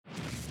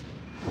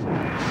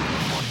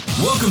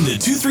Welcome to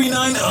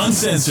 239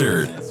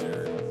 Uncensored.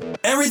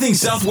 Everything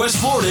Southwest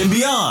Florida and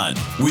beyond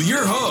with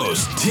your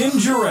host, Tim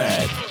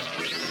Jarrett.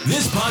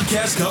 This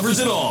podcast covers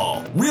it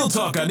all. Real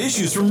talk on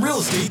issues from real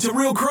estate to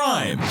real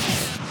crime.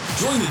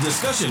 Join the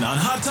discussion on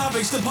hot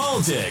topics to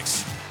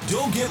politics.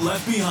 Don't get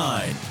left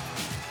behind.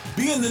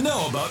 Be in the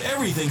know about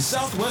everything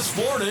Southwest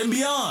Florida and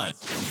beyond.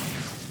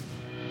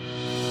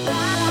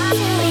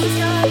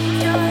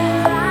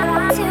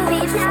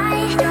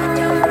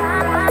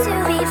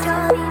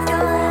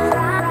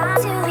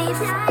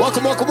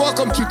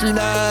 Welcome,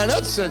 239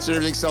 Uncensored,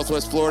 everything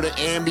Southwest Florida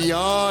and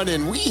beyond.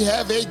 And we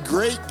have a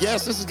great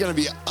guest. This is going to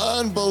be an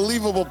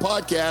unbelievable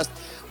podcast.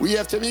 We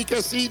have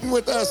Tamika Seaton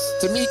with us.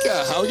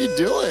 Tamika, how are you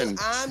doing?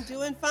 I'm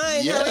doing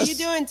fine. Yes. How are you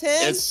doing,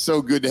 Tim? It's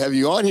so good to have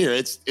you on here.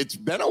 It's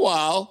been a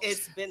while.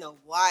 It's been a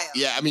while.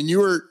 Yeah, I mean,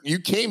 you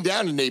came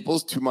down to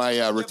Naples to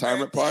my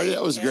retirement party.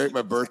 That was great.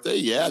 My birthday.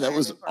 Yeah, that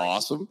was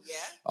awesome. Yeah.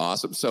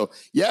 Awesome. So,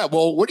 yeah,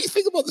 well, what do you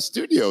think about the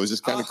studio? Is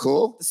this kind of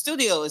cool? The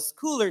studio is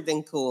cooler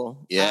than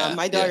cool. Yeah.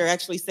 My daughter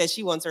actually says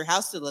she wants her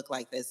house to look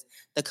like this.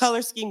 The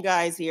color scheme,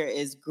 guys, here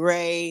is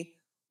gray,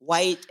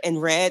 white, and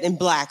red, and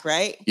black,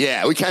 right?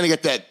 Yeah, we kind of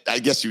get that, I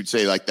guess you would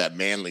say, like that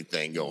manly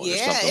thing going or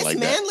something like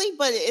that. Yeah, it's manly,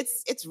 but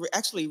it's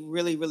actually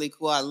really, really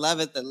cool. I love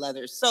it. The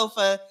leather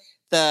sofa,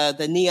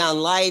 the neon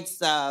lights,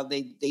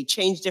 they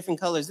change different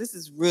colors. This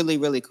is really,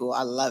 really cool.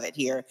 I love it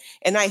here.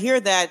 And I hear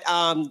that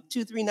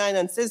 239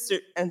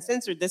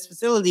 Uncensored, this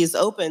facility is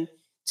open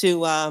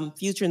to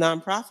future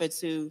nonprofits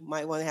who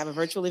might want to have a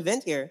virtual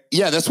event here.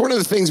 Yeah, that's one of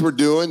the things we're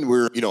doing.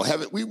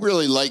 We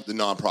really like the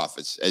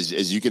nonprofits,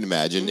 as you can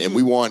imagine, and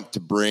we want to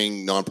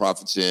bring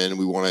nonprofits in.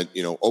 We want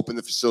to, open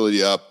the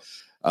facility up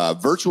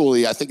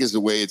virtually. I think is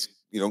the way it's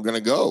going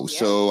to go. Yeah.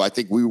 So I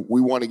think we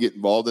want to get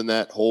involved in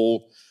that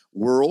whole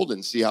world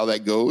and see how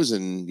that goes.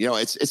 And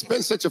it's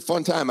been such a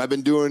fun time. I've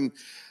been doing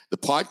the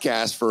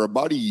podcast for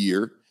about a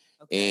year.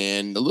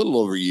 And a little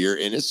over a year.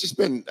 And it's just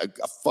been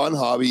a fun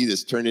hobby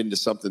that's turned into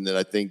something that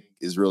I think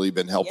has really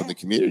been helping the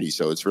community.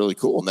 So it's really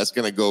cool. And that's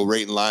going to go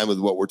right in line with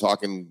what we're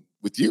talking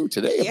with you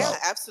today about. Yeah,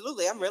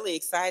 absolutely. I'm really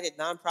excited.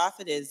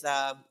 Nonprofit is,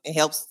 it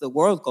helps the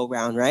world go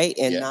round, right?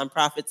 And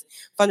nonprofits,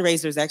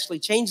 fundraisers actually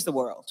change the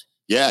world.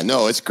 Yeah,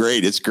 no, it's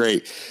great. It's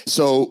great.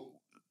 So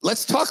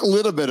let's talk a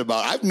little bit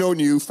about, I've known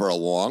you for a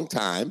long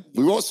time.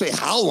 We won't say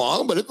how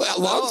long, but it's a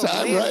long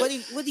time, man. right?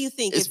 What do you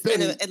think? It's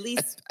been at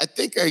least I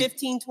think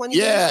 15, 20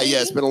 years?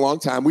 Yeah, it's been a long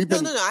time.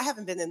 No, I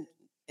haven't been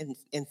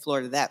in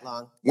Florida that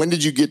long. When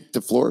did you get to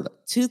Florida?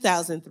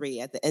 2003,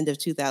 at the end of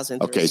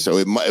 2003. Okay, so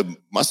it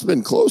must have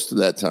been close to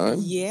that time.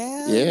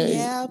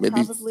 Yeah, maybe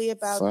probably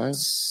about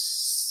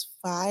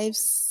 5,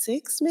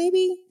 6,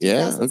 maybe.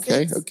 Yeah.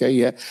 Okay.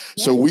 Yeah.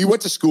 So we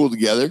went to school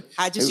together.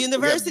 Hodges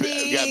University.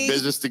 We got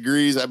business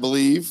degrees, I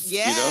believe.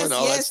 Yes, and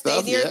all that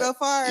stuff. Stay near, go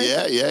far.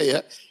 Yeah.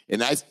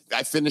 And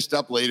I finished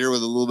up later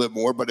with a little bit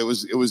more, but it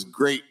was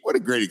great. What a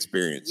great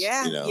experience.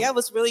 Yeah. Yeah, it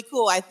was really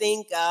cool. I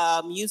think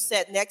you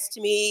sat next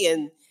to me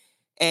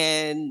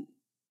and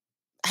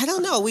I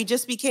don't know. We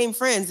just became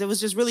friends. It was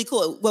just really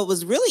cool. What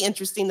was really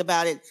interesting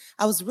about it,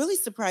 I was really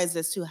surprised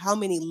as to how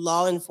many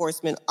law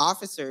enforcement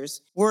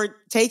officers were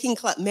taking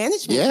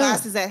management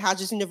classes at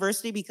Hodges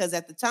University, because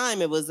at the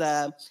time it was,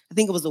 I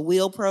think it was a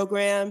wheel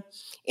program,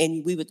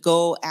 and we would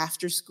go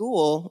after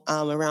school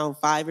around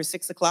 5 or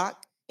 6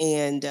 o'clock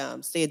and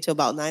stay until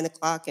about 9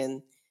 o'clock.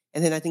 And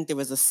then I think there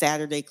was a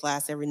Saturday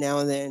class every now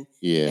and then.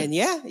 Yeah. And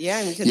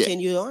and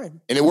continue on.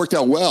 And it worked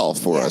out well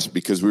for us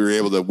because we were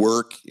able to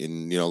work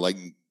and, like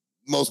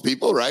most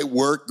people, right?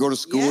 Work, go to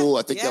school.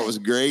 I think that was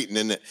great. And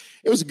then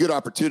it was a good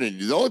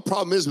opportunity. The only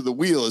problem is with the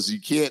wheel is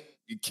you can't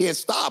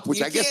stop,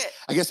 which I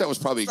guess that was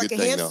probably a good thing.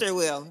 It's like a hamster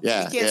wheel.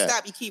 Yeah. You can't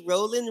stop. You keep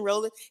rolling.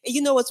 And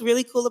you know what's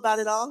really cool about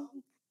it all?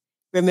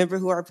 Remember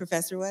who our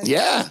professor was?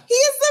 Yeah. He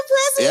is the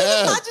president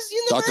of Hodges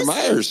University. Dr.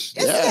 Myers.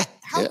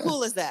 How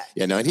cool is that?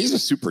 Yeah, no, and he's a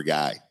super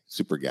guy.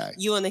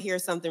 You want to hear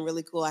something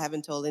really cool I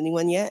haven't told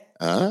anyone yet?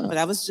 But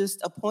I was just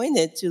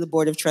appointed to the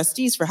board of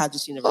trustees for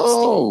Hodges University.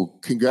 Oh,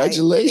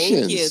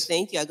 congratulations. Right?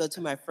 Thank you. I go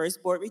to my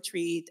first board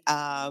retreat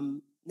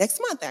next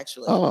month,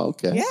 actually. Oh,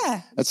 okay.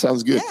 Yeah. That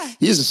sounds good. Yeah.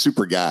 He is a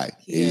super guy.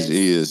 He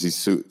is. He's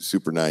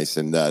super nice.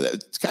 And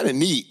it's kind of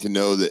neat to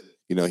know that,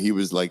 he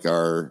was like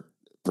our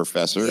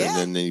professor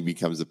and then he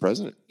becomes the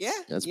president. Yeah.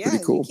 That's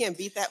pretty cool. You can't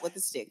beat that with a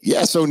stick.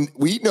 Yeah. So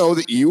we know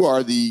that you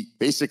are the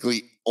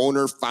basically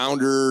owner,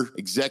 founder,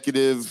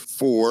 executive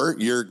for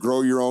your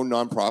Grow Your Own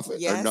Nonprofit.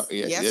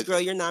 Yes, Grow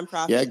Your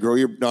Nonprofit. Yeah, Grow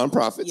Your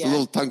Nonprofit. It's a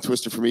little tongue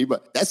twister for me,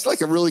 but that's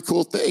like a really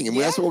cool thing. And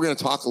that's what we're going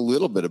to talk a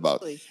little bit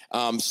about.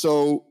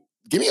 So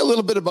give me a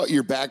little bit about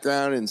your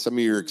background and some of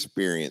your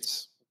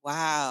experience.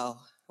 Wow.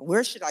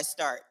 Where should I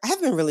start? I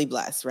have been really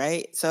blessed,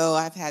 right? So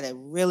I've had a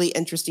really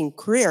interesting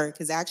career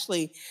because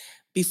actually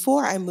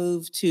before I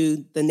moved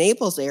to the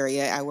Naples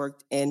area, I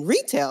worked in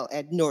retail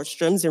at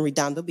Nordstrom's in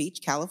Redondo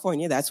Beach,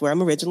 California. That's where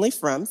I'm originally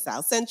from,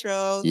 South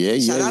Central.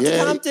 Shout out to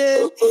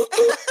Compton.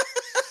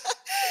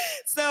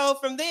 So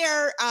from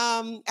there,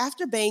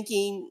 after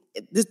banking,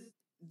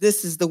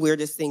 this is the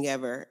weirdest thing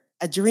ever.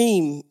 I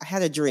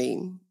had a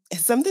dream.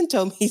 something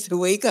told me to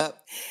wake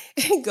up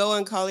and go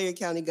on Collier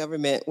County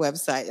government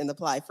website and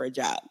apply for a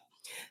job.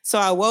 So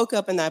I woke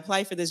up and I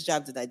applied for this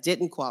job that I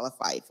didn't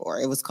qualify for.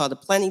 It was called a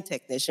planning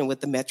technician with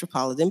the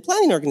Metropolitan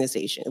Planning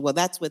Organization. Well,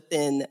 that's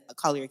within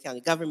Collier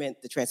County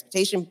government, the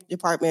transportation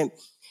department.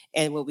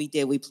 And what we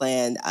did, we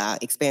planned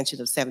expansion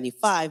of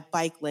 75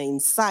 bike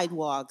lanes,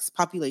 sidewalks,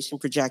 population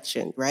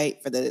projection,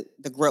 right, for the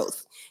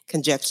growth,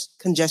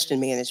 congestion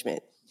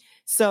management.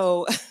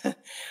 So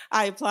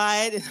I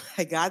applied and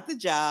I got the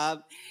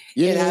job.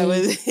 Yeah. And I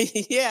was,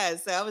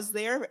 so I was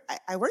there.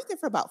 I worked there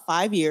for about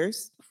 5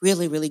 years.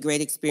 Really, really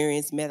great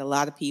experience, met a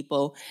lot of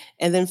people.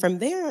 And then from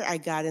there, I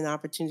got an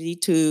opportunity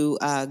to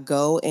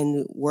go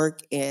and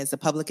work as a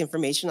public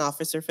information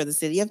officer for the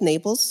city of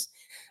Naples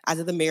out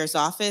of the mayor's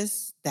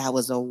office. That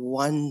was a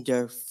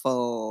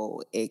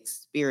wonderful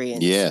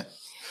experience. Yeah.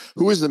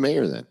 Who was the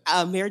mayor then?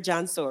 Mayor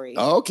John Sori.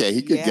 Oh, okay.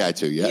 He's a good guy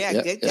too.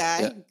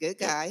 Good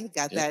guy.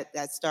 Got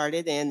that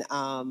started. And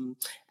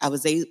I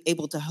was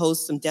able to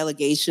host some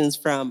delegations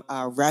from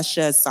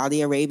Russia,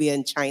 Saudi Arabia,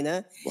 and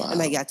China. Wow.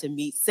 And I got to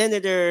meet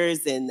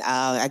senators, and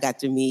I got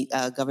to meet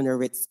Governor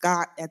Rick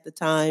Scott at the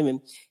time. And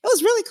it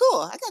was really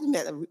cool. I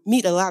got to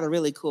meet a lot of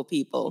really cool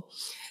people.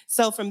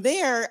 So from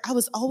there, I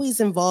was always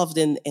involved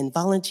in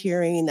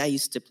volunteering. I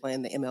used to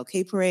plan the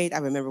MLK parade. I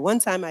remember one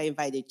time I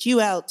invited you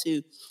out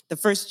to the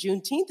first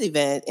Juneteenth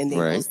event in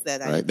Naples.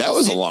 That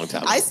was a long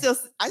time ago. I still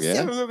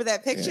remember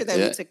that picture that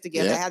we took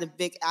together. I had a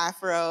big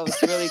afro. It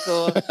was really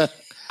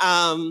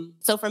cool.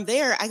 So from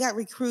there, I got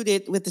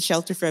recruited with the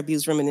Shelter for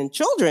Abused Women and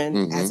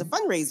Children as a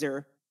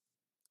fundraiser.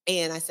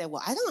 And I said,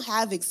 well, I don't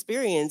have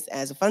experience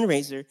as a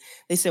fundraiser.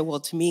 They said, well,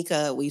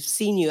 Tamika, we've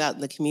seen you out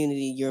in the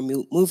community. You're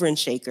a mover and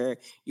shaker.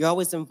 You're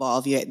always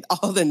involved. You're at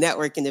all the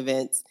networking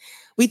events.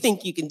 We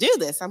think you can do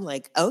this. I'm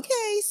like,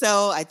 okay.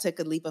 So I took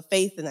a leap of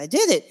faith and I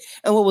did it.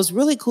 And what was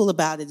really cool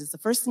about it is the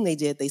first thing they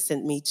did, they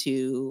sent me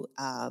to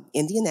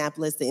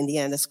Indianapolis, the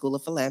Indiana School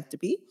of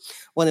Philanthropy,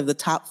 one of the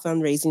top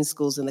fundraising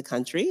schools in the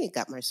country. I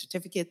got my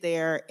certificate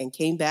there and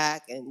came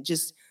back and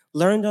just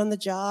learned on the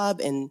job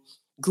and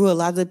grew a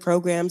lot of the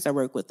programs. I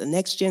worked with the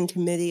Next Gen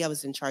Committee. I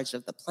was in charge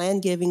of the Plan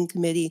Giving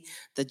Committee,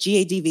 the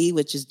GADV,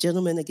 which is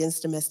Gentlemen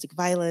Against Domestic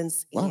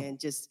Violence. Wow.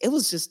 And it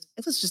was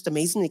just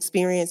amazing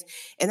experience.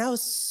 And I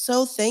was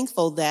so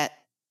thankful that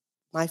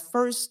my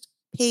first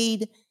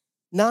paid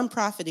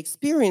nonprofit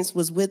experience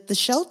was with the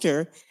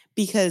shelter,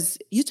 because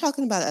you're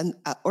talking about an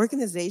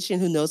organization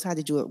who knows how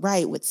to do it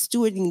right, with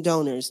stewarding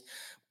donors,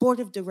 board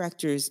of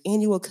directors,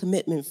 annual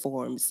commitment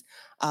forms,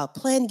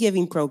 plan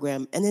giving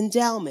program, an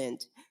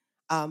endowment,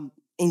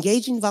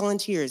 engaging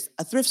volunteers,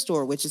 a thrift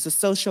store, which is a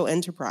social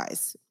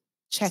enterprise,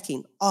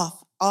 checking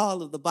off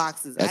all of the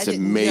boxes. That's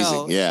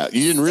amazing. Yeah.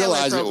 You didn't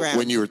realize it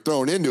when you were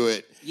thrown into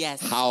it. Yes.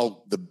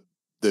 How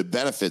the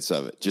benefits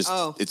of it.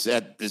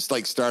 It's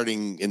like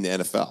starting in the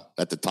NFL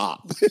at the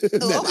top.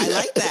 I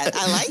like that.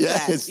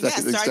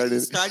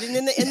 Starting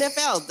in the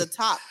NFL, the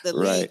top, the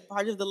league,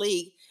 part of the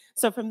league.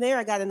 So from there,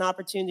 I got an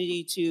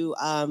opportunity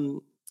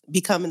to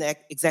become an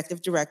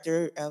executive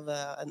director of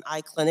an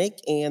eye clinic,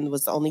 and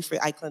was the only free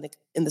eye clinic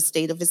in the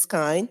state of its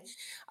kind.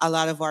 A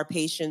lot of our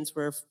patients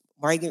were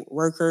migrant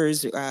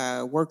workers,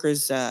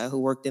 who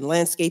worked in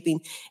landscaping,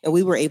 and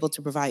we were able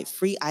to provide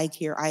free eye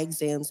care, eye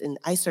exams, and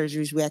eye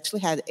surgeries. We actually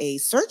had a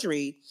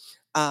surgery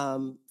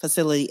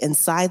facility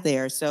inside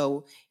there.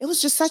 So it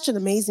was just such an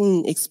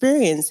amazing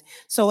experience.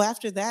 So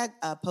after that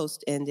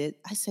post ended,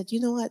 I said,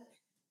 you know what?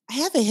 I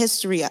have a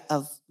history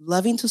of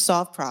loving to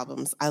solve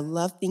problems. I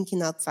love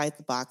thinking outside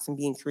the box and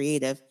being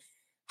creative.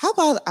 How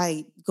about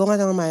I go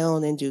out on my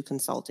own and do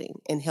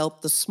consulting and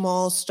help the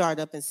small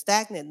startup and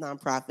stagnant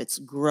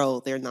nonprofits grow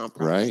their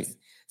nonprofits? Right.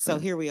 So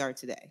here we are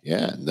today.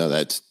 Yeah, no,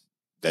 that's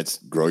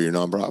grow your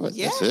nonprofit.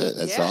 Yeah, that's it.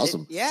 That's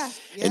awesome. Yeah.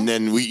 And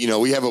then we're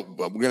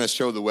going to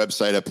show the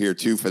website up here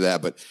too for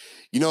that. But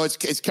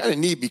it's kind of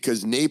neat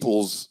because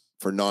Naples,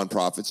 for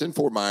nonprofits, in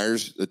Fort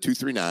Myers, the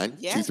 239,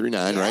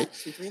 right?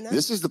 239.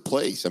 This is the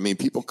place. I mean,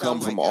 people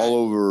come from all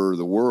over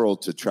the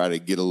world to try to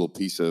get a little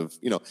piece of,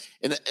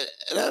 and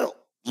I don't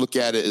look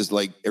at it as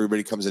like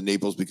everybody comes to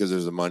Naples because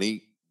there's the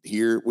money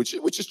here, which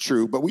is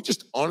true, but we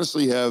just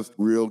honestly have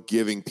real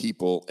giving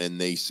people, and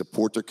they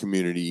support their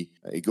community.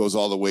 It goes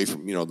all the way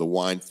from, the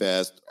Wine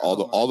Fest,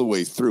 all the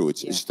way through.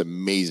 It's just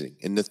amazing.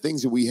 And the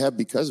things that we have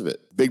because of it.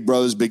 Big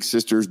Brothers, Big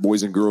Sisters,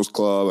 Boys and Girls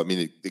Club. I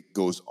mean, it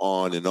goes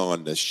on and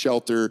on. The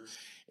shelter,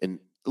 and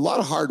a lot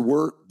of hard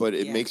work, but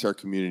it makes our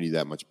community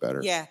that much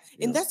better. Yeah.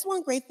 And that's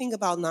one great thing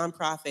about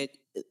nonprofit.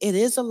 It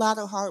is a lot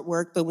of hard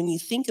work, but when you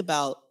think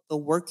about the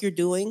work you're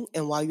doing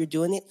and while you're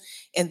doing it,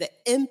 and the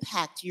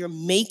impact you're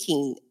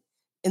making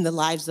in the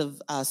lives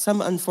of some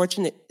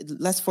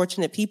less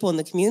fortunate people in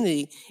the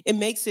community, it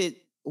makes it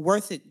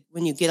worth it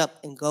when you get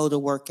up and go to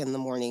work in the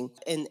morning.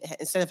 And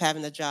instead of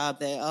having a job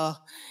that,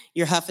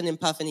 you're huffing and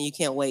puffing and you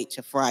can't wait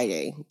till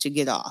Friday to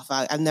get off.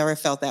 I've never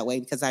felt that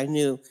way, because I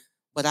knew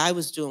what I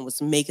was doing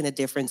was making a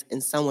difference in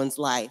someone's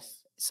life.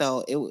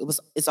 So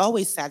it's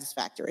always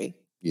satisfactory.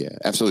 Yeah,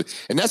 absolutely.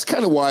 And that's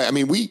kind of why,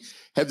 we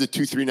have the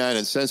 239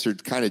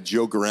 Uncensored kind of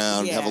joke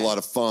around, have a lot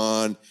of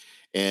fun.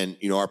 And,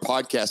 our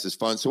podcast is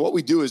fun. So what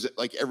we do is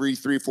like every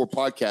 3 or 4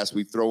 podcasts,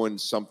 we throw in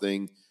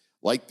something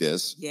like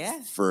this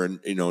for,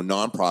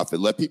 nonprofit.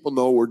 Let people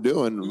know what we're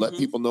doing. Mm-hmm. Let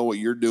people know what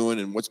you're doing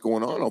and what's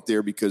going on out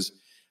there, because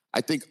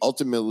I think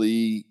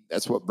ultimately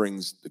that's what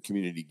brings the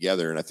community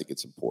together. And I think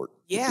it's important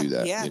to do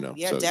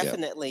that.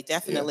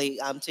 Definitely.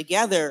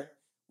 Together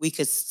we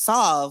could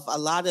solve a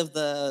lot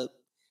of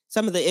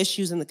some of the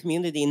issues in the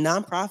community.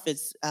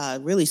 Nonprofits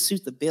really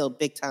suit the bill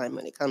big time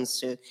when it comes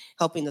to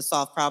helping to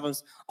solve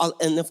problems.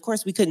 And of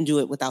course, we couldn't do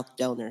it without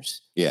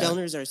donors. Yeah.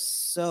 Donors are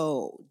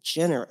so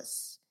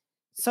generous.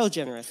 So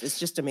generous. It's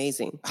just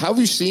amazing. How have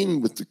you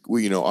seen with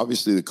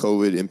obviously the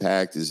COVID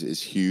impact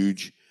is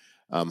huge.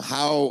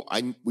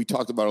 We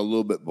talked about it a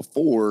little bit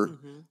before.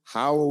 Mm-hmm.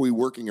 How are we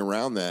working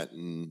around that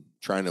and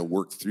trying to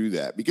work through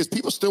that? Because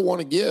people still want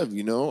to give,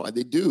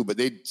 they do, but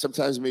they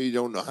sometimes maybe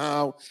don't know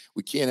how.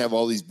 We can't have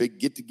all these big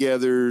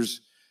get-togethers.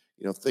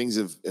 Things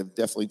have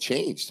definitely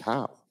changed.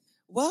 How?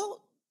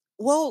 Well,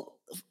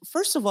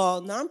 first of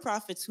all,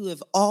 nonprofits who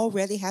have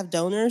already have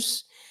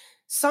donors,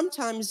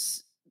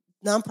 sometimes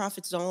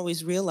nonprofits don't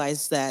always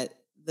realize that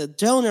the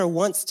donor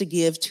wants to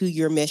give to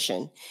your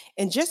mission.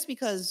 And just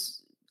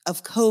because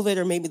of COVID,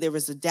 or maybe there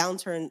was a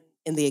downturn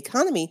in the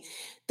economy,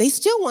 they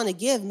still want to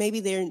give.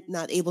 Maybe they're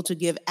not able to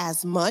give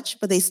as much,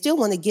 but they still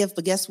want to give.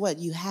 But guess what?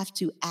 You have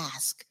to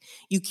ask.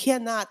 You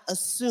cannot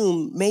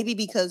assume, maybe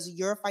because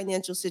your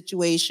financial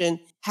situation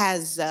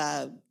has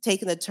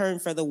taken a turn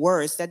for the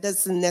worse, that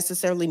doesn't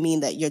necessarily mean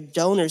that your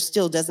donor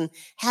still doesn't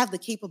have the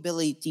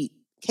capability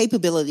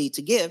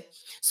to give.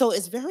 So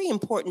it's very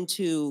important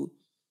to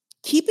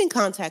keep in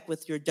contact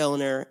with your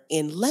donor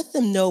and let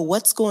them know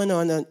what's going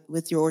on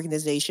with your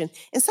organization.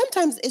 And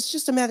sometimes it's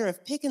just a matter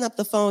of picking up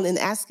the phone and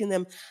asking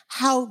them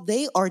how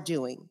they are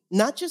doing,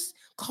 not just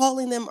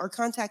calling them or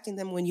contacting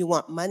them when you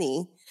want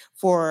money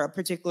for a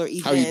particular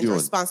event or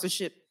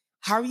sponsorship.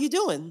 How are you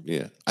doing?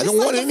 Yeah. I don't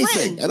want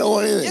anything.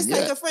 Just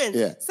like a friend.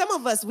 Yeah. Some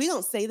of us, we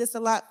don't say this a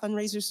lot.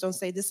 Fundraisers don't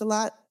say this a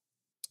lot.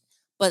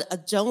 But a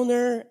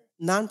donor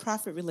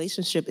nonprofit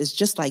relationship is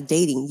just like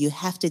dating. You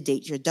have to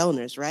date your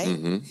donors, right?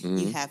 Mm-hmm, mm-hmm.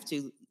 You have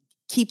to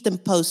keep them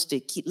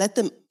posted. Let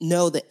them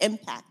know the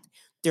impact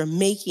they're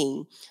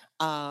making.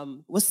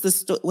 What's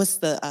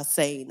the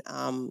saying?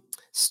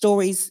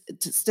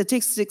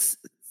 Statistics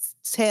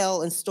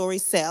tell and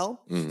stories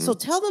sell. Mm-hmm. So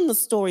tell them the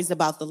stories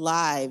about the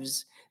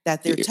lives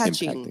that they're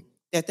touching,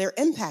 that they're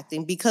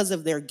impacting because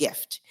of their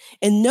gift.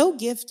 And no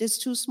gift is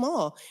too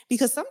small,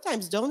 because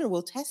sometimes donor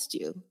will test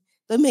you.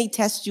 They may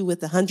test you with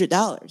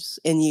 $100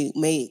 and you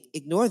may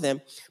ignore them,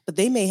 but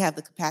they may have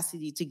the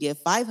capacity to give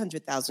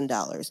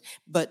 $500,000.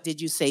 But did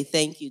you say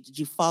thank you? Did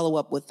you follow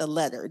up with a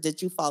letter?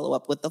 Did you follow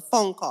up with a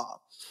phone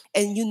call?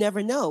 And you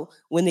never know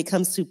when it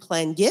comes to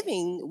planned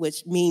giving,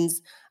 which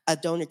means a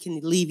donor can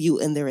leave you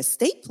in their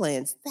estate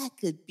plans. That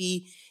could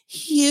be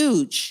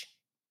huge.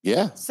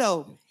 Yeah.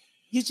 So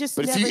you just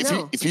never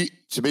know.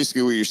 So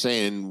basically what you're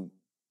saying,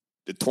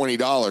 the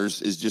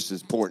 $20 is just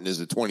as important as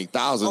the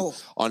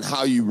 $20,000 on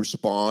how you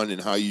respond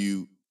and how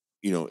you,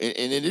 and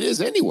it is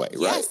anyway,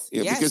 right?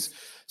 Yes. Because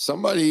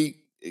somebody,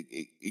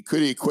 it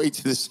could equate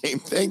to the same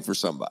thing for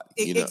somebody.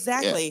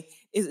 Exactly.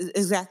 Yeah.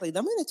 Exactly.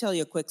 I'm going to tell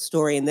you a quick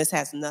story, and this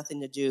has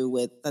nothing to do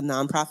with the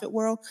nonprofit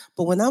world.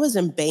 But when I was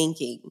in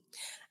banking,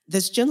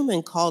 this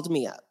gentleman called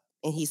me up.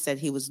 And he said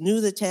he was new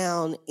to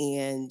town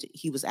and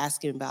he was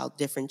asking about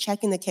different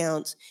checking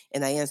accounts.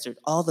 And I answered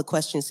all the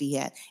questions he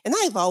had. And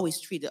I've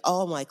always treated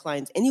all my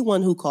clients,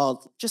 anyone who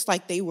called, just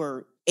like they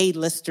were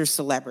A-lister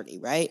celebrity,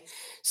 right?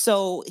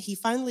 So he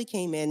finally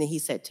came in and he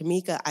said,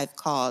 Tamika, I've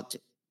called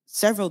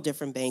several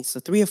different banks,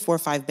 so 3 or 4 or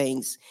 5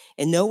 banks,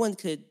 and no one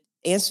could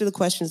answer the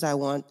questions I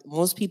want.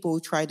 Most people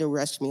tried to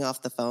rush me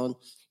off the phone.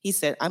 He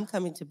said, I'm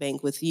coming to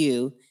bank with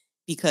you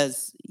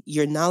because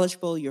you're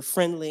knowledgeable, you're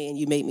friendly, and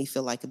you made me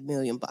feel like $1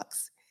 million.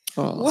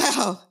 Oh.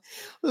 Wow.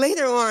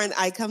 Later on,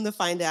 I come to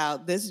find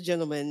out this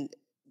gentleman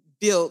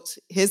built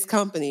his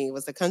company,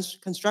 was a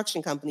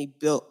construction company,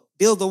 build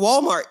the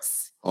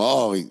Walmarts.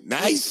 Oh,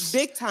 nice.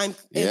 Big time.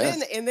 Yeah.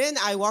 And then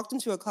I walked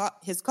into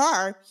his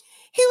car.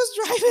 He was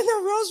driving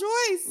a Rolls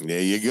Royce.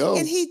 There you go.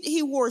 And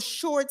he wore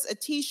shorts,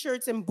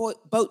 T-shirts, and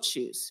boat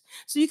shoes.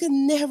 So you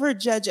can never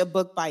judge a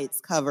book by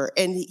its cover.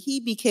 And he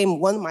became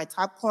one of my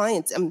top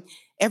clients. And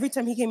every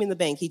time he came in the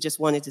bank, he just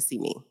wanted to see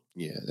me.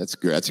 Yeah, that's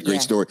great. That's a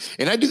great story.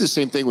 And I do the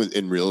same thing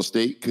in real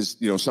estate, because,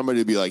 somebody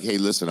would be like, hey,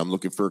 listen, I'm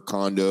looking for a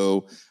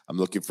condo. I'm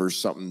looking for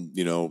something,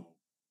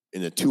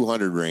 in the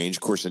 200 range.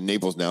 Of course, in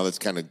Naples now, that's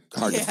kind of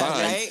hard to find.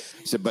 Right?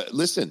 I said, but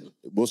listen,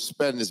 we'll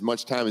spend as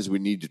much time as we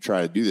need to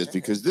try to do this,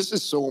 because this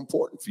is so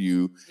important for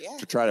you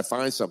to try to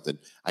find something.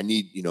 I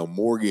need,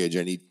 mortgage.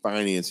 I need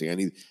financing. I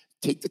need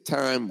take the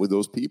time with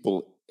those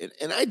people.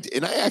 And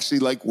I actually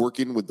like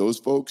working with those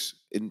folks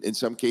in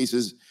some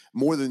cases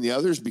more than the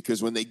others,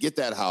 because when they get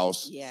that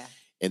house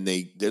and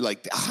they're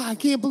like, I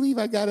can't believe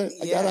I got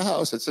a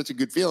house. That's such a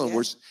good feeling.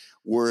 Yeah.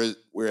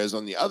 Whereas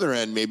on the other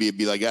end, maybe it'd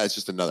be like, it's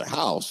just another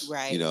house.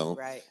 Right.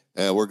 Right.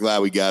 We're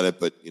glad we got it,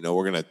 but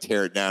we're going to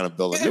tear it down and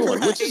build a new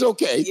one, which is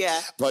okay. Yeah.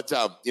 But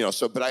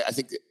but I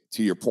think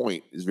to your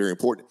point, is very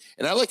important.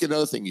 And I like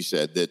another thing you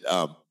said that,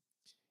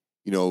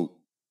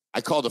 I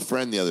called a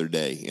friend the other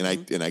day,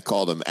 and I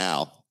called him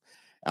Al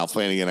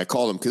Flanagan. I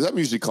called him because I'm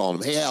usually calling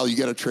him, hey, Al, you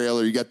got a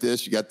trailer, you got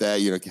this, you got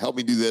that, help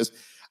me do this.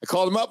 I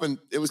called him up, and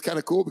it was kind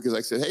of cool because I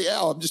said, hey,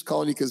 Al, I'm just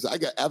calling you because I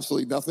got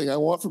absolutely nothing I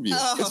want from you.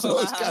 Oh,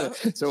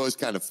 so it was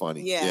kind of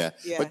funny. Yeah.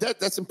 But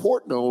that's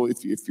important, though,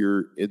 if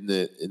you're in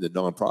the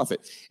nonprofit.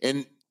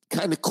 And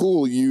kind of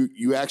cool,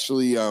 you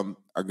actually are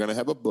going to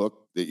have a book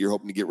that you're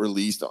hoping to get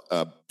released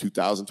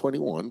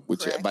 2021,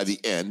 which Correct. By the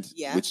end,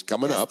 which is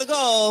coming up. The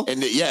goal.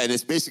 And and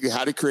it's basically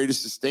how to create a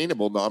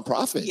sustainable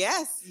nonprofit.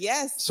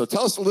 Yes. So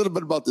tell us a little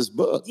bit about this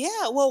book.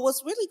 Yeah, well,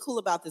 what's really cool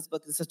about this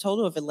book is a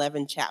total of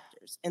 11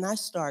 chapters, and I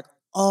start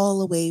all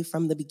the way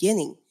from the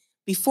beginning.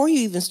 Before you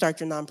even start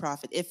your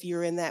nonprofit, if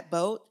you're in that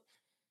boat,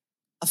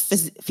 a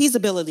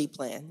feasibility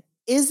plan.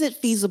 Is it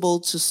feasible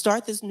to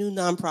start this new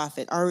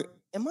nonprofit? Or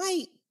am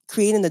I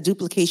creating a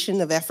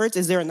duplication of efforts?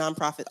 Is there a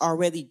nonprofit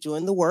already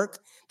doing the work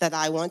that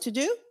I want to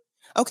do?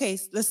 Okay,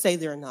 let's say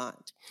they're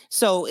not.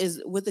 So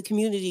would the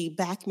community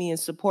back me and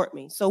support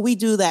me? So we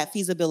do that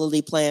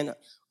feasibility plan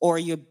or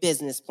your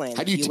business plan.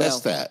 How do you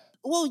test that?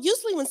 Well,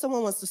 usually when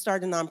someone wants to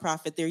start a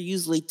nonprofit, they're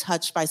usually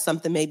touched by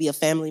something. Maybe a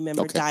family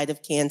member died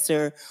of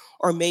cancer,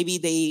 or maybe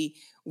they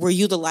were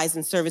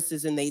utilizing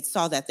services and they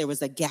saw that there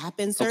was a gap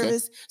in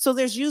service. Okay. So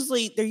they're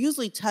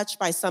usually touched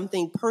by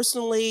something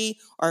personally,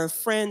 or a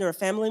friend or a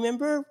family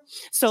member.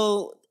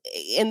 So,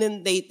 and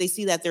then they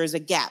see that there's a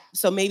gap.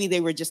 So maybe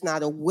they were just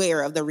not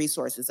aware of the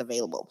resources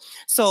available.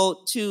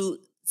 So to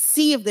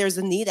see if there's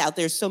a need out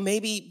there. So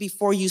maybe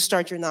before you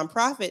start your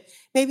nonprofit,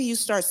 maybe you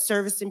start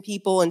servicing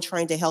people and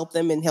trying to help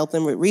them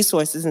with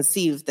resources, and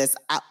see if that's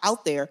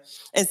out there,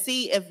 and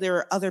see if there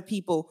are other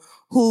people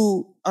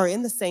who are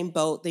in the same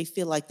boat. They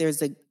feel like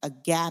there's a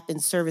gap in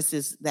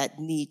services that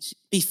need to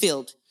be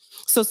filled.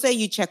 So say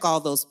you check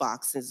all those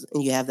boxes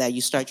and you have that,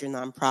 you start your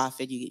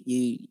nonprofit,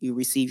 you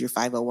receive your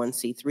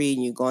 501c3,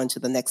 and you go on to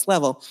the next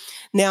level.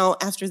 Now,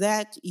 after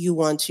that, you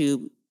want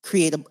to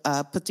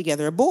put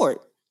together a board.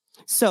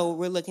 So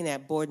we're looking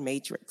at board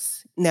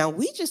matrix. Now,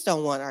 we just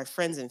don't want our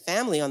friends and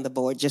family on the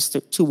board just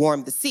to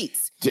warm the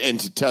seats. And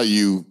to tell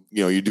you,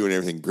 you're doing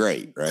everything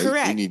great, right?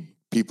 Correct. You need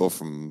people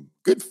from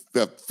good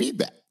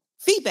feedback.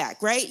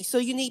 Feedback, right? So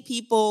you need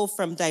people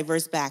from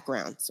diverse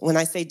backgrounds. When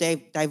I say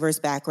diverse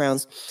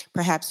backgrounds,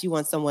 perhaps you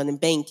want someone in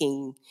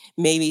banking,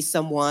 maybe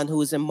someone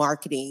who is in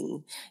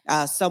marketing,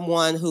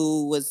 someone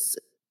who was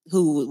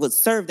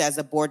served as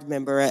a board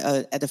member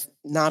at a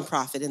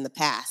nonprofit in the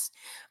past,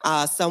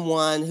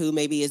 someone who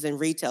maybe is in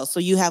retail. So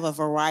you have a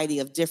variety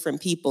of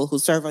different people who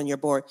serve on your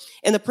board.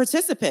 And the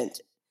participant,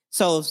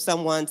 so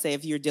someone, say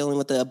if you're dealing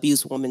with the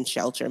abused woman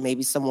shelter,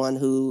 maybe someone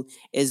who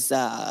is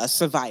a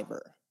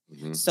survivor.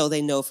 Mm-hmm. So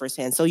they know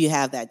firsthand. So you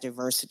have that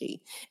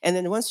diversity. And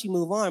then once you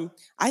move on,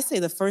 I say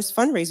the first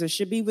fundraiser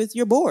should be with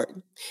your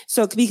board.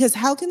 So because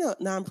how can a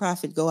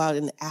nonprofit go out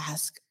and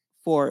ask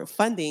for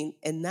funding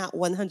and not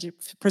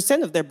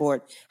 100% of their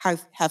board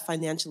have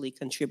financially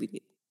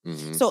contributed?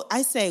 Mm-hmm. So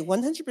I say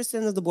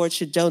 100% of the board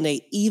should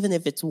donate, even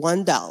if it's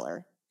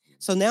 $1.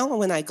 So now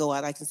when I go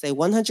out, I can say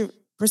 100%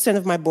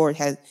 of my board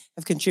have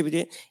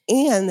contributed,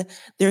 and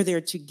they're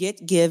there to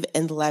give,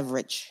 and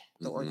leverage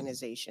the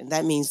organization.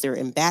 That means they're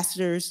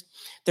ambassadors.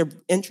 They're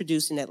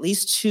introducing at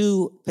least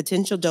 2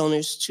 potential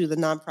donors to the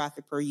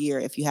nonprofit per year.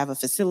 If you have a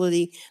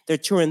facility, they're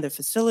touring the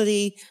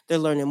facility, they're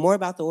learning more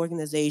about the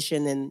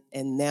organization,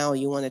 and now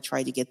you want to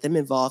try to get them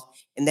involved,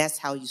 and that's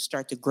how you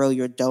start to grow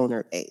your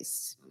donor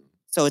base.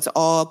 So it's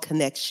all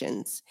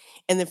connections.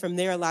 And then from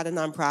there, a lot of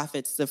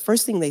nonprofits, the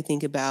first thing they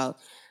think about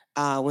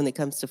when it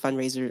comes to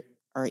fundraiser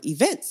are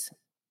events.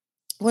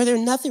 Well,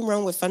 there's nothing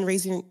wrong with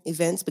fundraising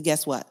events, but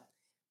guess what?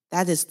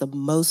 That is the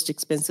most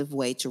expensive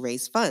way to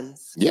raise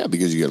funds. Yeah,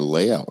 because you get a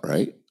layout,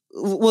 right?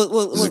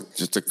 Well,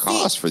 just a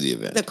cost for the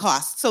event. The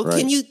cost. So right.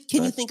 Can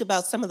you think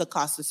about some of the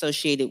costs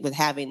associated with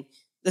having,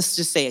 let's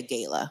just say, a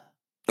gala?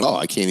 Oh,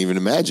 I can't even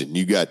imagine.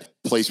 You got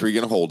a place where you're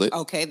going to hold it.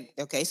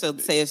 Okay. So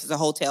say if it's a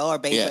hotel or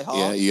banquet hall.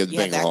 Yeah, you have the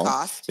banquet hall.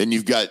 Cost. Then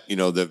you've got,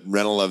 the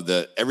rental of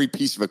every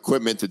piece of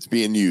equipment that's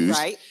being used.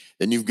 Right.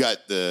 Then you've got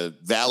the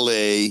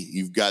valet.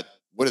 You've got,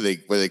 what do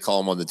they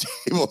call them on the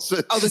table?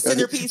 Oh, the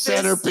centerpieces.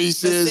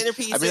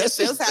 I mean,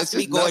 those have to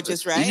be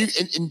gorgeous, right?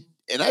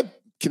 And I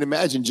can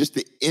imagine just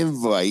the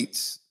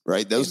invites.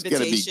 Right, those got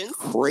to be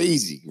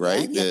crazy,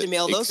 right? Yeah, you have to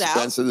mail those out.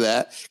 Expense of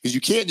that, because you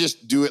can't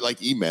just do it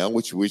like email,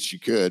 which you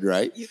could,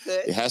 right? You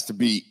could. It has to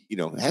be,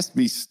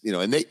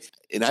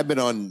 and I've been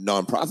on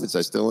nonprofits.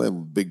 I still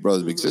am Big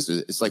Brothers Big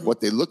Sisters. It's like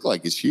what they look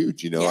like is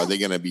huge. Are they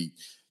going to be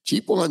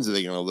cheap ones? Are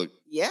they going to look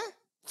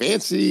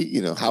fancy?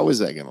 How is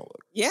that going to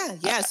look?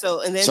 Yeah.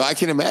 So I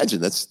can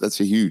imagine that's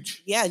a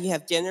huge. Yeah, you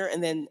have dinner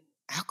and then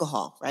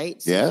alcohol,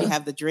 right? So you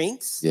have the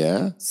drinks.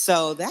 Yeah.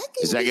 So that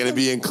is that going to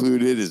be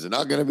included? Is it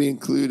not going to be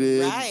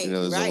included? Right.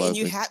 Right. And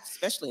you have,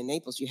 especially in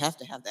Naples, you have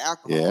to have the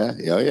alcohol. Yeah.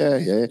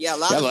 Yeah.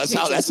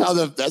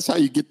 That's how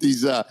you get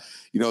these.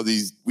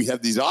 We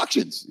have these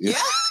auctions. Yeah.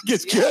 It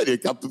gets good. A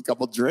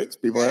couple drinks.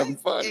 People are having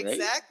fun.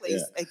 Exactly.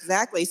 Right?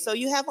 Exactly. So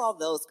you have all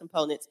those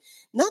components.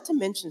 Not to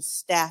mention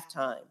staff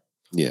time.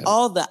 Yeah.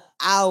 All the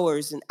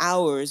hours and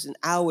hours and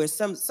hours.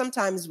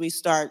 Sometimes we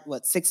start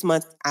 6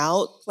 months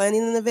out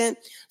planning an event.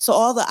 So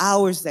all the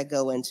hours that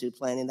go into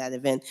planning that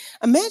event.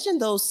 Imagine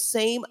those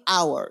same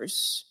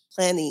hours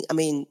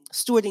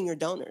stewarding your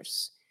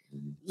donors,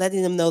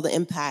 letting them know the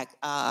impact,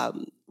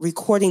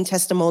 recording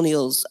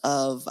testimonials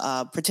of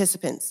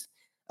participants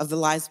of the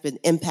lives been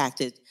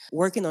impacted,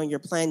 working on your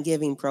planned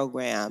giving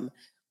program,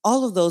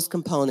 all of those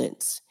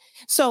components.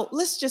 So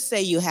let's just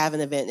say you have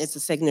an event, it's a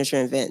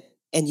signature event,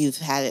 and you've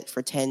had it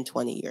for 10,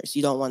 20 years.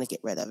 You don't want to get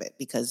rid of it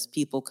because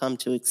people come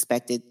to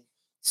expect it.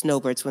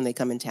 Snowbirds, when they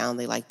come in town,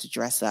 they like to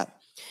dress up.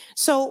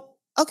 So,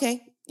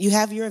 okay, you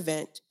have your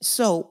event.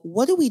 So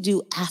what do we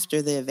do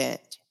after the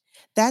event?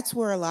 That's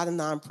where a lot of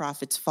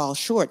nonprofits fall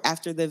short.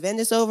 After the event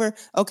is over,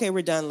 okay,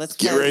 we're done. Let's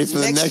get ready for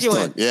the next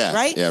one. Yeah.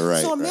 Right? Yeah,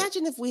 right. So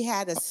imagine if we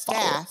had a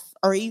staff,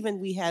 or even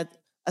we had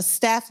a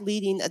staff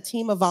leading a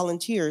team of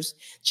volunteers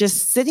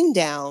just sitting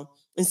down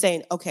and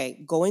saying,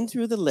 okay, going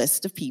through the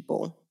list of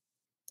people,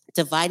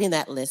 dividing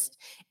that list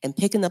and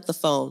picking up the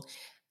phone.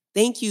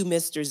 Thank you,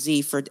 Mr.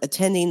 Z, for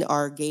attending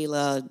our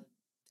gala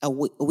a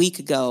week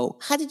ago.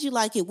 How did you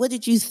like it? What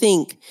did you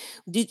think?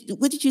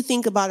 What did you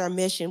think about our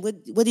mission?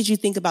 What did you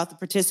think about the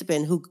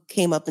participant who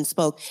came up and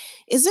spoke?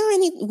 Is there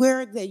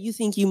anywhere that you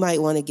think you might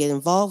want to get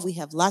involved? We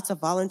have lots of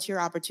volunteer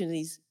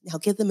opportunities. Now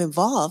get them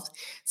involved.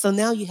 So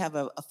now you have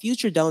a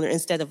future donor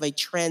instead of a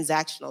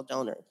transactional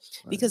donor.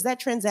 Right. Because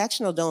that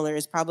transactional donor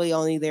is probably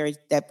only there,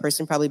 that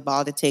person probably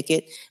bought a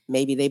ticket.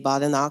 Maybe they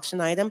bought an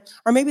auction item,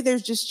 or maybe they're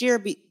just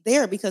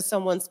there because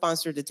someone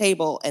sponsored the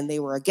table and they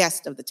were a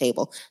guest of the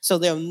table. So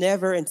they'll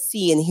never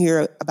see and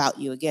hear about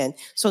you again.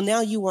 So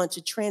now you want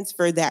to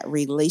transfer that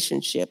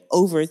relationship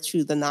over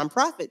to the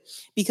nonprofit,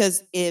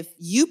 because if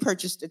you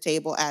purchased a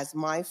table as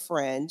my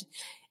friend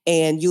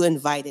and you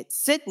invited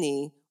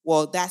Sydney,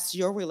 well, that's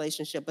your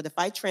relationship. But if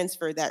I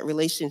transfer that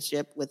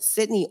relationship with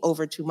Sydney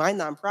over to my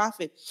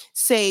nonprofit,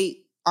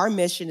 say our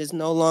mission is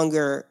no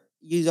longer,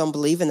 you don't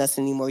believe in us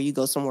anymore, you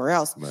go somewhere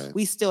else, right.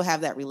 We still have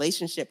that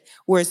relationship.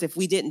 Whereas if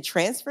we didn't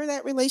transfer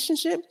that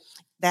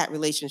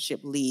relationship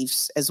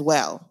leaves as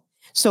well.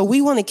 So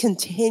we want to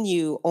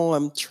continue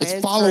on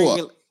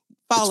transferring.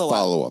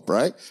 Follow up,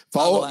 right?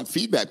 Follow up and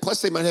feedback.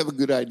 Plus, they might have a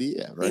good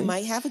idea, right? They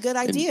might have a good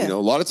idea. And, a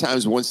lot of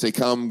times once they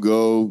come,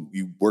 go,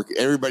 you work,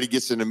 everybody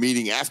gets in a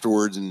meeting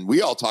afterwards and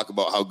we all talk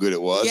about how good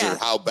it was or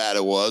how bad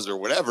it was or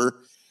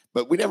whatever.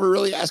 But we never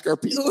really ask our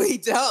people. We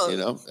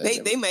don't.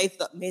 They may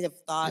have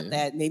thought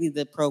that maybe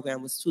the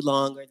program was too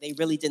long, or they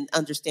really didn't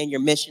understand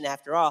your mission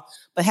after all.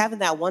 But having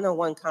that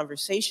one-on-one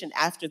conversation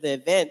after the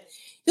event,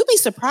 you'll be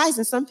surprised.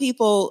 And some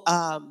people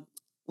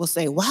will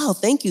say, wow,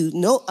 thank you.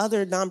 No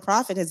other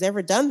nonprofit has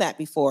ever done that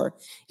before.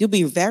 You'll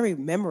be very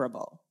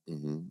memorable.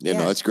 Mm-hmm.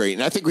 No, that's great.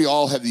 And I think we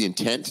all have the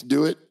intent to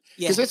do it,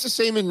 because that's the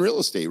same in real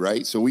estate,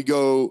 right? So we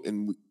go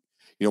and,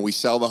 we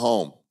sell the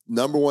home.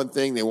 Number one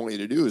thing they want you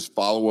to do is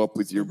follow up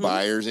with your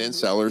buyers and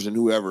sellers and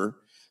whoever.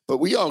 But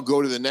we all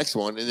go to the next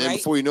one. And then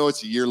before you know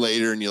it's a year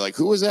later and you're like,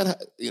 who was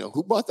that?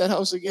 Who bought that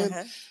house again?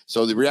 Uh-huh.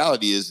 So the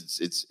reality is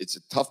it's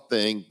a tough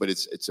thing, but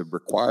it's a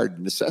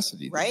required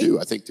necessity to do.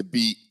 I think to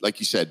be, like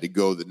you said, to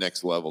go the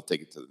next level,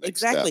 take it to the next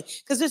step. Exactly.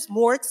 Because it's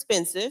more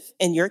expensive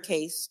in your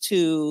case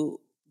to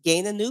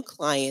gain a new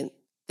client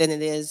than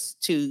it is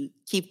to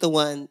keep the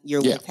one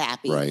you're with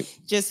happy. Right.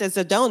 Just as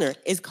a donor,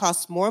 it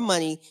costs more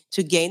money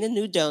to gain a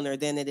new donor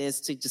than it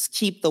is to just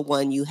keep the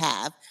one you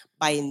have,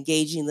 by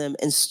engaging them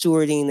and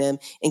stewarding them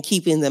and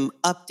keeping them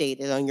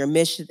updated on your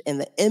mission and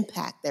the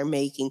impact they're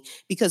making.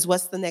 Because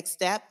what's the next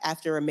step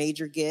after a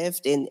major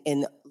gift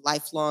in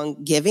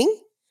lifelong giving?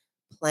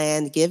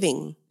 Planned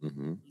giving,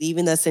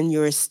 leaving us in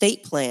your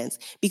estate plans.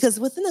 Because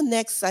within the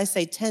next, I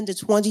say 10 to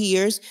 20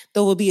 years,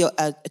 there will be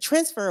a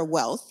transfer of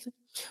wealth,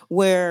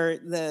 where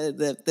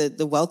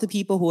the wealthy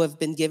people who have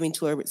been giving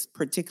to a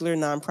particular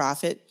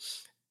nonprofit,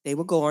 they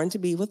will go on to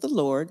be with the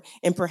Lord.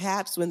 And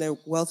perhaps when their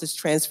wealth is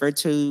transferred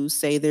to,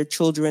 say, their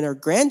children or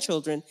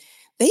grandchildren,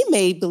 they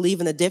may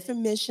believe in a different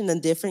mission and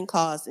different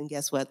cause. And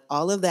guess what?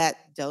 All of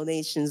that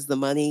donations, the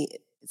money,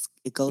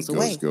 it goes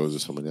away. Goes to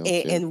somebody else.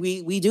 And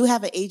we do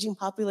have an aging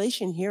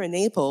population here in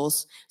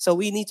Naples. So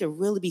we need to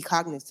really be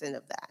cognizant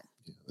of that.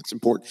 Yeah, that's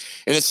important.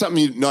 And it's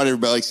something not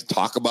everybody likes to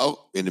talk about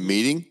in a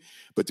meeting.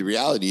 But the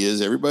reality is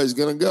everybody's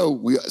going to go.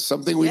 We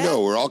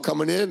know. We're all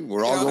coming in.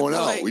 We're all going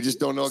out. We just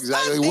don't know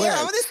exactly when. I'm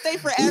going to stay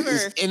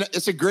forever. And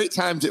it's a great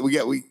time. We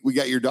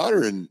got your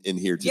daughter in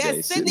here today.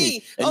 Yes,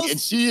 Sydney. And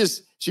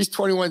she's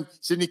 21.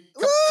 Sydney,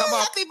 come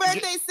up. Happy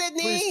birthday,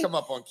 Sydney. Please come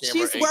up on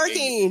camera. She's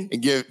working.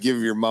 And give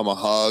your mom a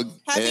hug.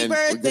 Happy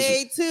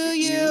birthday to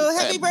you.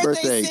 Happy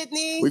birthday,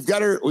 Sydney. We've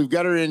got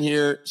her in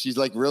here. She's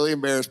like really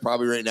embarrassed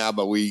probably right now,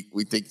 but we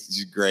think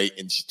she's great.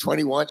 And she's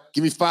 21.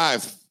 Give me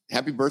 5.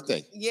 Happy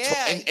birthday.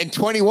 Yeah. And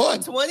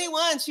 21.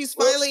 21. She's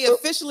finally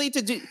officially,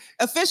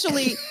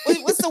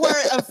 what's the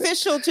word?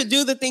 Official to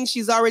do the things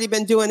she's already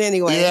been doing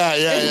anyway. Yeah. Now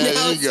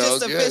There it's you go.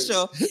 just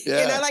official.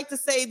 Yeah. And I like to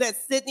say that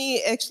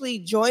Sydney actually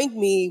joined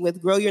me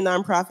with Grow Your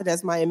Nonprofit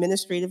as my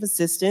administrative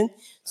assistant.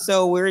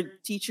 So we're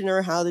teaching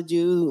her how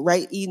to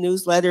write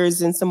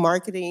e-newsletters and some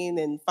marketing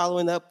and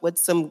following up with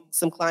some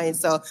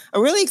clients. So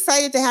I'm really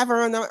excited to have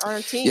her on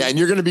our team. Yeah, and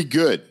you're going to be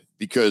good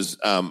because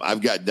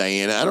I've got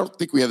Diana. I don't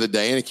think we have the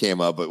Diana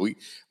cam up, but we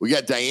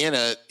got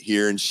Diana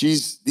here, and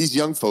these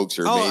young folks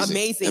are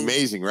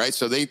amazing, right?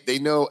 So they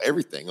know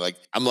everything.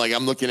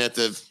 I'm looking at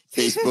the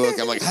Facebook.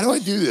 I'm like, how do I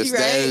do this? Right.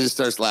 Diana just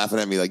starts laughing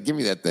at me like, give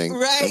me that thing.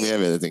 Right. Let me have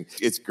that thing.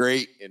 It's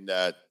great. And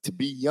to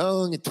be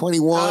young at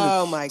 21,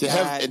 oh my God.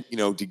 have,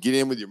 to get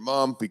in with your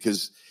mom,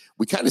 because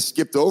we kind of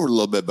skipped over a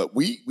little bit, but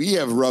we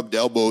have rubbed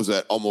elbows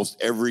at almost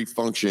every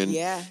function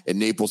in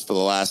Naples for the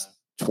last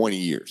 20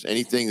 years.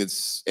 Anything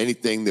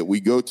that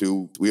we go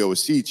to, we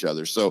always see each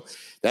other. So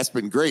that's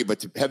been great. But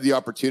to have the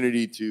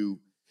opportunity to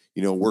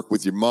work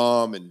with your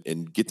mom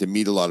and get to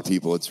meet a lot of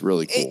people, it's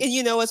really cool.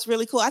 And what's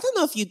really cool, I don't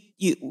know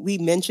if we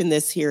mentioned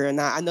this here, and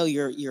I know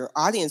your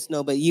audience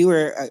know, but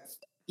you're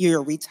a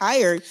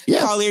retired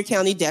Collier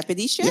County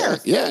deputy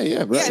sheriff. Yeah,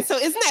 right. Yeah, so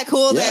isn't that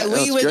cool that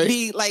we would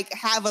be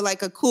have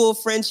a cool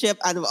friendship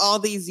out of all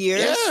these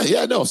years?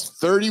 Yeah, no,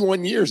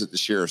 31 years at the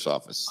sheriff's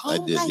office. I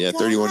did. Yeah,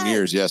 31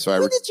 years. Yeah, so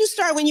when did you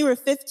start? When you were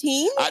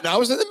 15? I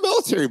was in the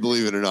military,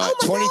 believe it or not.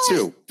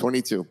 22.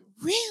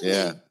 Really?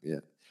 Yeah.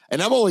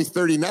 And I'm only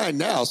 39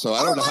 now, so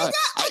I don't know how.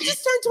 I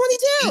just turned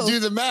 22. You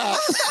do the math.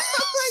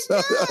 Oh my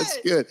God. So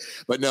that's good.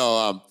 But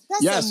no,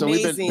 that's so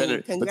we've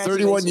been but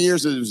 31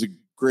 years, it was the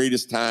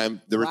greatest time.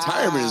 The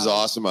retirement is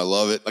awesome. I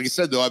love it. Like I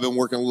said, though, I've been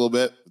working a little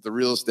bit with the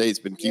real estate. It's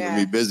been keeping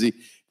me busy.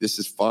 This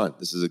is fun.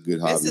 This is a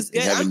good hobby. This is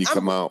good. Having you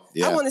come out.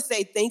 Yeah. I want to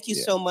say thank you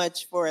so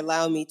much for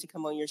allowing me to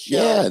come on your show.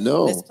 Yeah,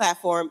 no. This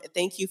platform.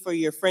 Thank you for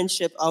your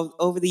friendship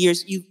over the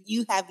years.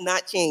 You have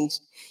not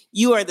changed.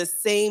 You are the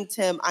same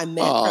Tim I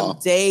met from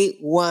day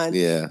one.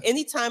 Yeah.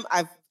 Anytime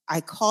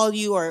I call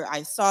you or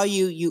I saw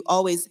you, you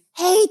always,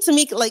 hey,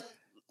 Tamika,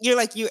 you're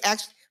actually,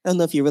 I don't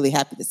know if you're really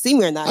happy to see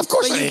me or not. Of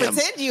course but I you am.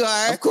 pretend you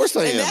are. Of course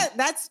I am.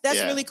 That's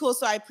really cool.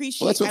 So I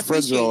appreciate. Well, that's what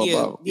friends are all you.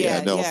 about.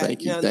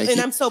 Thank you. Thank you.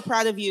 And I'm so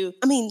proud of you.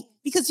 I mean,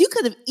 because you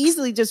could have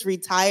easily just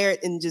retired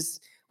and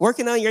just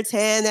working on your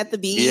tan at the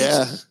beach.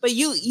 Yeah. But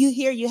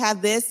you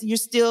have this. You're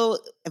still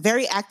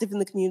very active in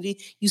the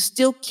community. You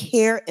still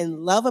care and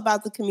love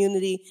about the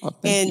community. Oh,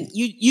 and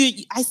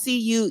you I see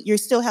you're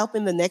still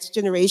helping the next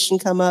generation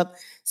come up.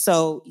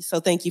 So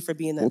thank you for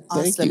being an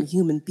awesome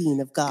human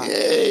being of God.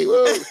 Hey,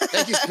 whoa.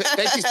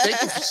 Thank you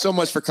so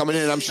much for coming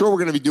in. I'm sure we're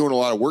going to be doing a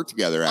lot of work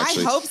together,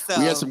 actually. I hope so.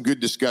 We had some good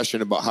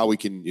discussion about how we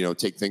can,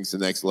 take things to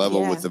the next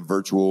level with the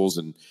virtuals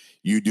and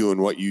you doing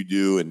what you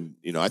do. And,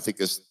 I think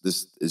this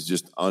is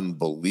just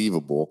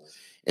unbelievable.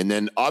 And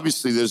then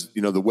obviously there's,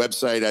 the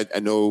website. I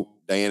know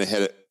Diana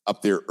had it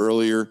up there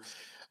earlier.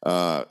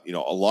 A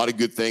lot of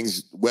good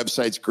things.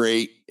 Website's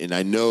great. And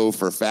I know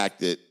for a fact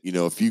that,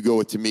 if you go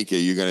with Tamika,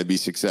 you're going to be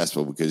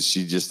successful because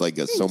she just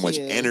got so much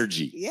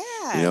energy.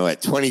 Yeah.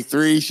 At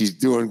 23, she's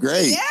doing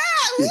great. Yeah.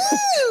 Woo!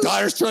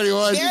 Daughter's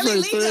 21.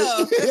 Barely she's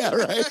 23. Yeah,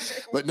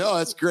 right. But no,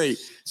 that's great.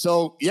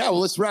 So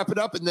let's wrap it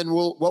up. And then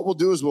what we'll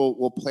do is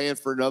we'll plan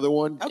for another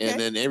one. Okay. And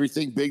then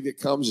everything big that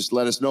comes, just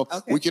let us know.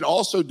 Okay. We can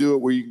also do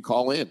it where you can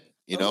call in.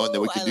 And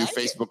then we can do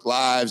Facebook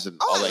Lives and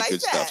all that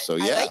good stuff. So I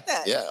like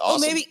that. Yeah,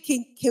 awesome. Well, maybe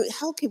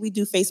how can we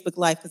do Facebook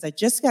Live? Because I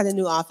just got a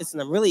new office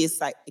and I'm really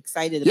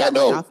excited about my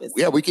office.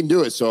 Yeah, we can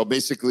do it. So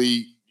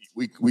basically,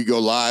 we go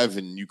live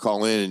and you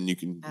call in and you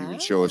can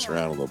show us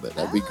around a little bit.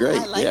 That'd be great.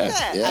 I like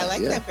that. I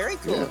like that. Very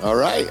cool. Yeah. All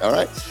right.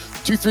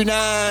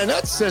 239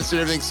 Uncensored,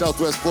 everything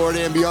Southwest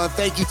Florida and beyond.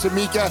 Thank you,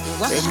 Tamika.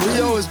 And we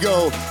always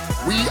go,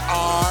 we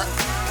are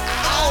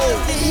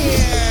out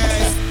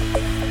here.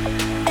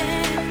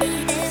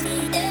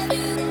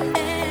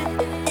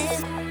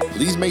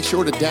 Please make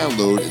sure to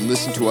download and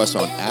listen to us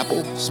on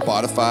Apple,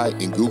 Spotify,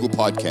 and Google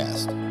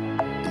Podcasts.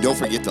 And don't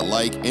forget to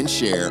like and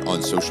share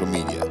on social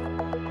media.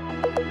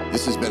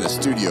 This has been a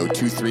Studio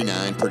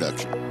 239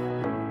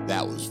 production.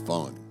 That was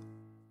fun.